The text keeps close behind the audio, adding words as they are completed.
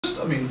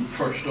I mean,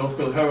 first off,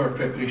 Billy, how are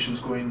preparations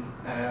going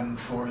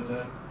for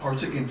the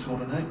Partick game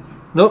tomorrow night?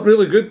 Not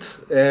really good.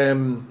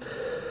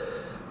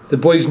 The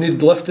boys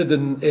need lifted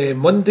on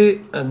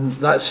Monday, and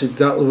that's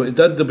exactly what they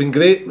did. They've been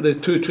great with the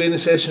 2 training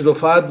sessions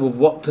we've had. We've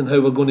worked on how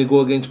we're going to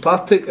go against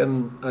Partick,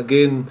 and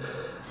again,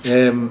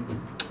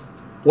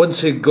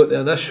 once they got the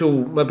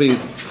initial maybe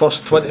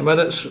first 20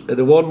 minutes of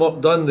the warm-up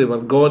done, they were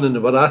gone and they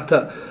were at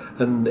it,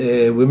 and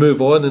we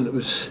move on, and it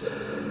was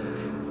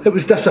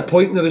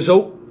disappointing, the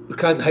result. We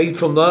can't hide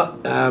from that.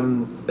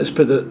 It's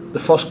been the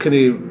first kind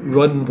of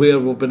run where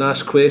we've been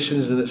asked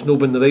questions and it's not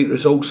been the right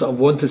results that I've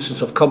wanted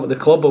since I've come to the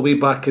club away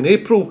back in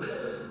April.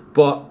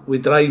 But we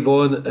drive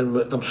on, and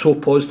I'm so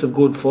positive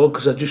going forward,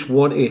 because I just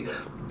want to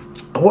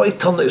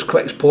turn it as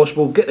quick as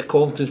possible, get the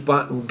confidence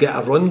back and get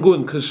a run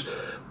going, because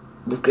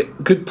we've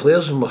got good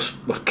players and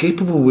we're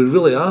capable, we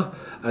really are.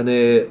 And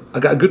I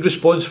got a good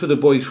response for the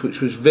boys, which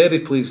was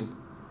very pleasing.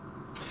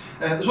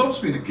 There's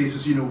obviously been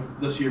cases,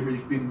 this year where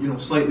you've been,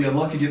 slightly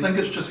unlucky. Do you think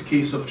it's just a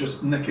case of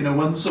just nicking a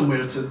win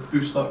somewhere to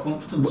boost that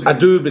confidence again? I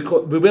do,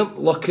 because we weren't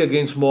lucky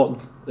against Morton.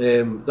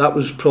 That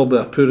was probably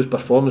our poorest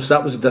performance.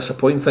 That was a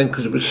disappointing thing,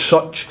 because it was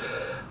such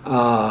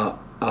a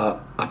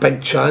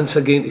big chance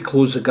again to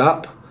close the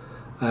gap.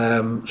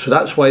 So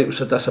that's why it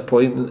was a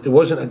disappointment. It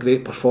wasn't a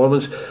great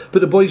performance,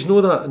 but the boys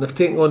know that, and they've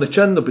taken on the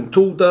chin. They've been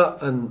told that,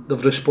 and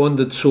they've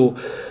responded. So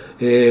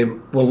we're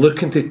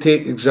looking to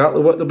take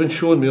exactly what they've been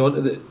showing me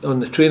on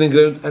the training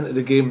ground into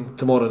the game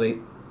tomorrow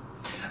night.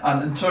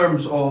 And in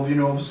terms of,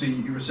 obviously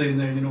you were saying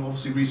there,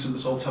 obviously recent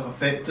results have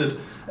affected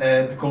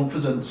the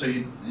confidence. Are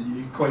you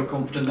quite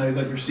confident now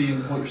that you're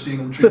seeing what you're seeing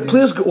on training? The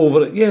players got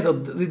over it. Yeah,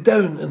 they're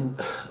down, and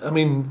I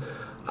mean,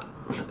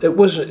 I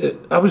was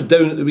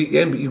down at the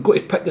weekend, but you've got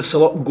to pick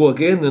yourself up and go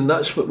again, and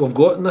that's what we've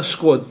got in this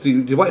squad. Do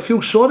you want to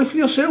feel sorry for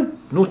yourself?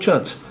 No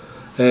chance,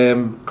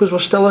 because we're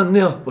still in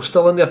there. We're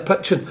still in there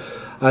pitching.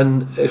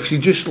 And if you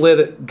just let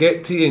it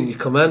get to you and you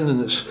come in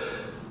and it's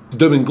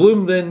doom and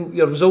gloom, then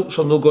your results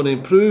are not going to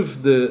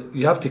improve.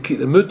 You have to keep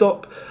the mood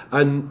up,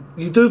 and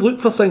you do look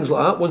for things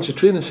like that once the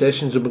training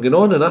sessions have been going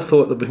on, and I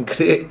thought they've been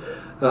great.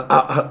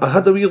 I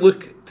had a wee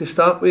look to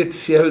start with to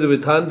see how they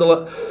would handle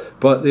it,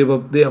 but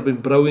they have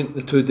been brilliant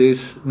the 2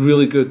 days,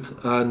 really good,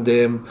 and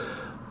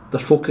they're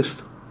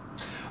focused.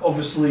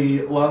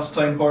 Obviously, last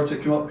time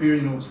Partick came up here,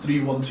 it's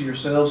 3-1 to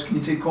yourselves. Can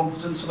you take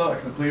confidence of that?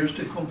 Can the players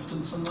take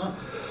confidence in that?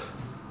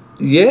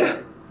 Yeah,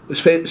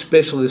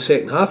 especially the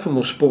second half, and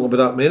we've spoken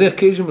about that many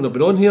occasions when I've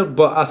been on here.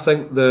 But I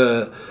think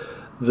the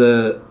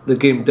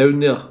game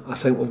down there, I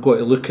think we've got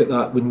to look at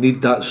that. We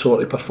need that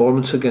sort of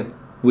performance again.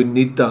 We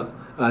need that,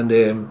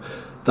 and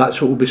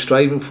that's what we'll be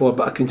striving for.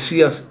 But I can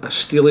see a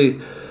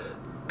steely,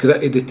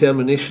 gritty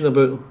determination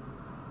about them.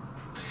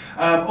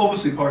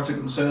 Obviously, Partick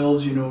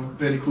themselves,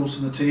 very close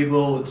in the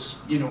table. It's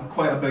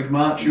quite a big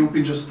match. You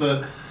hoping just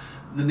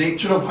the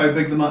nature of how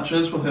big the match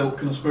is will help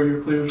kind of spur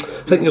your players?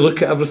 I think you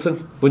look at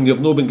everything. When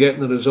you've not been getting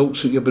the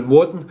results that you've been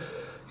wanting,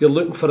 you're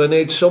looking for an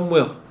edge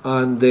somewhere,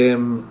 and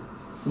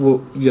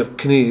you're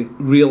kind of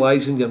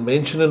realising, you're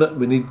mentioning it.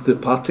 We need the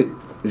Partick,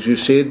 as you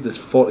said, the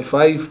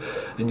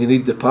 45, and you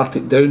need the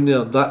Partick down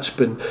there. That's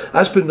been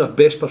our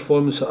best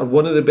performance, or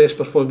one of the best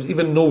performances.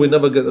 Even though we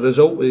never get the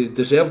result we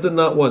deserved in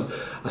that one,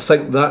 I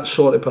think that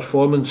sort of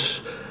performance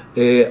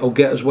will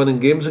get us winning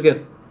games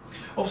again.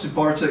 Obviously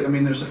Partick, I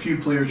mean, there's a few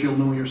players you'll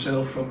know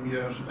yourself from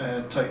your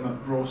time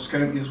at Ross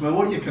County as well.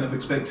 What are you kind of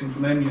expecting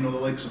from them? The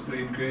likes of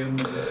Brian Graham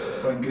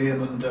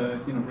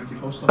and Ricky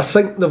Foster. I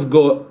think they've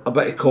got a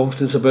bit of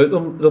confidence about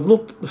them.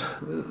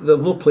 They've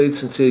not played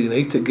since the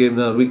United game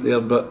the other week there,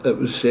 but it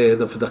was they've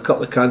had a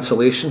couple of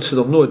cancellations, so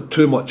they've not had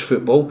too much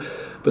football.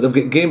 But they've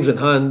got games in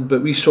hand.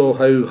 But we saw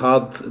how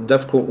hard and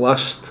difficult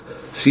last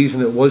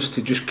season it was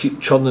to just keep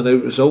churning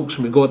out results,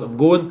 and we got them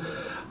going.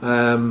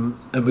 And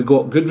we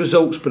got good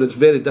results, but it's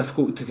very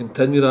difficult to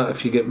continue that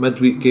if you get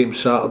midweek game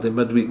Saturday.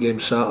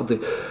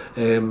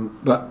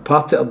 But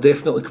Partick are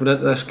definitely coming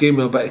into this game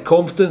with a bit of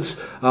confidence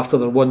after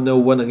their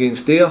 1-0 win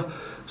against Ayr.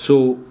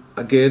 So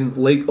again,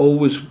 like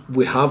always,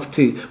 we have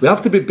to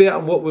be better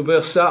than what we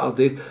were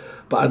Saturday.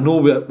 But I know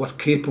we're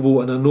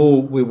capable, and I know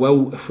we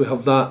will if we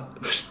have that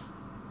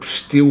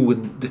steel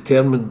and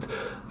determined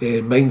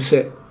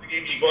mindset. The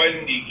game you go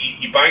in,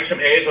 you bang some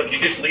heads, or do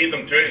you just leave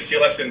them through and say,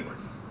 listen,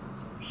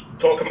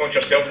 talk amongst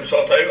yourselves and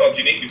sort out, or do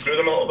you need to be through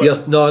them a little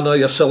bit?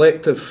 You're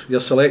selective. You're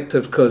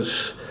selective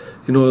because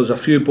there's a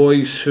few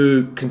boys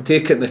who can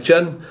take it in the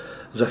chin.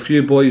 There's a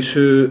few boys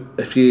who,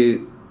 if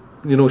you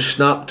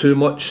snap too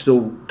much,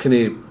 they'll kind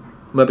of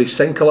maybe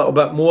sink a little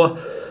bit more.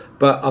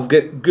 But I've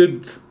got a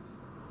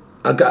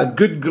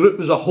good group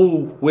as a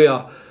whole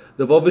where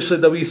they've obviously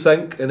had a wee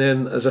think, and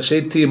then, as I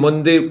said to you,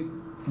 Monday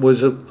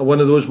was one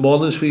of those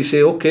mornings where you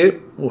say, okay,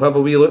 we'll have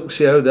a wee look,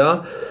 see how they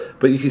are.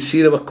 But you can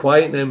see they were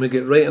quiet, and then we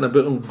get right in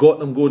about them, got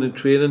them going in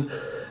training,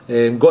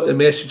 got the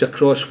message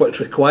across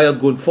what's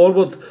required going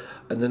forward,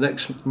 and the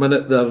next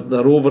minute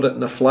they're over it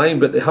and they're flying.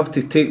 But they have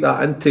to take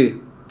that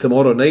into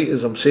tomorrow night,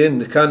 as I'm saying.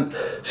 They can't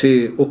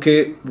say,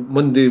 okay,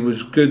 Monday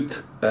was good,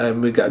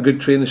 we got a good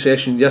training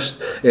session. Yes,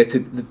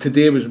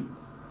 today was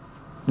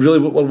really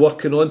what we're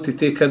working on to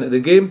take into the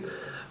game,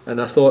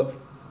 and I thought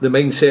the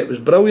mindset was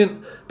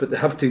brilliant, but they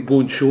have to go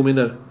and show me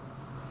now.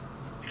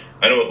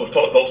 I know we've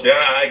talked about today.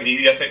 I agree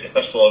with you. I think the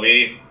Thistle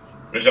away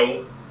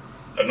result,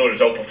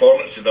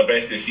 performance is their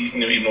best of the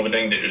season, even though we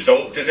didn't get the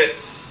result. Does it?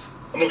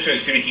 I'm not going to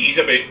say make it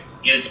easier, but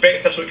you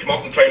expect Thistle to come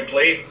up and try and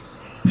play.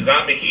 Does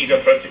that make it easier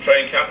for us to try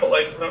and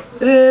capitalise on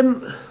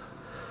that?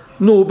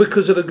 No,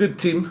 because they're a good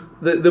team.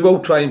 They will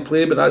try and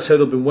play, but that's how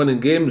they've been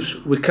winning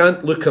games. We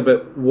can't look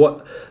about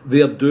what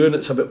they're doing,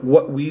 it's about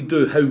what we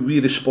do, how we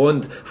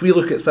respond. If we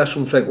look at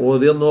Thistle and think, oh,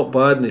 they're not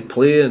bad and they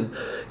play and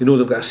they've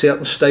got a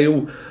certain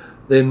style,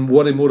 then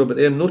worry more about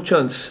them. No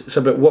chance. It's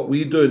about what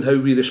we do and how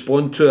we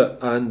respond to it,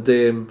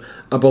 and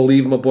I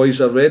believe my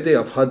boys are ready.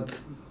 I've had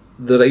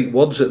the right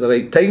words at the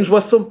right times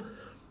with them,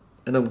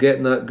 and I'm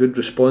getting that good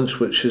response,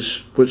 which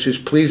is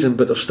pleasing,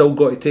 but they've still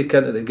got to take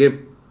into the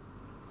game.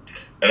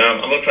 And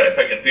I'm not trying to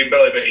pick your team,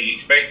 Billy, but are you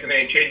expecting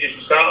any changes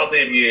for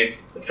Saturday? Have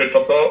you food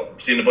for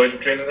thought, seeing the boys are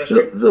training this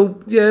week?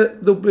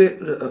 They'll be.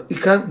 You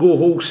can't go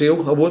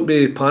wholesale. I won't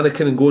be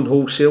panicking and going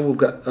wholesale. We've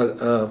got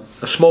a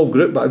small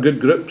group, but a good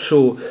group,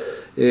 so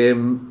there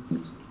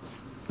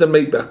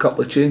might be a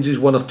couple of changes,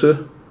 one or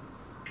two.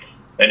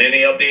 And any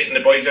update on the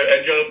boys out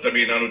injured? I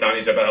mean, I know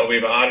Danny's a bit away,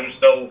 but Aaron's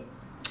still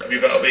a wee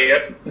bit away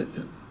yet.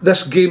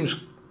 This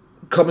game's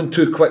coming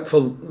too quick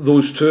for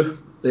those two.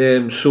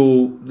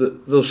 So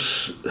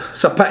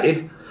it's a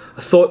pity. I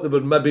thought they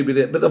would maybe be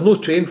there, but they've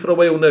not trained for a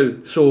while now.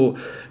 So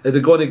are they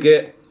going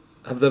to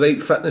have the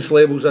right fitness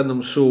levels in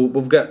them? So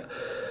we've got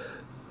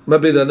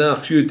maybe in a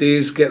few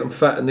days get them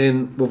fit, and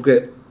then we've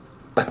got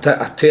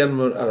a term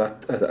or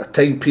a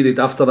time period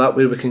after that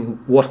where we can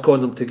work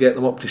on them to get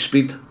them up to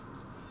speed.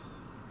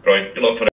 Right, good luck for it.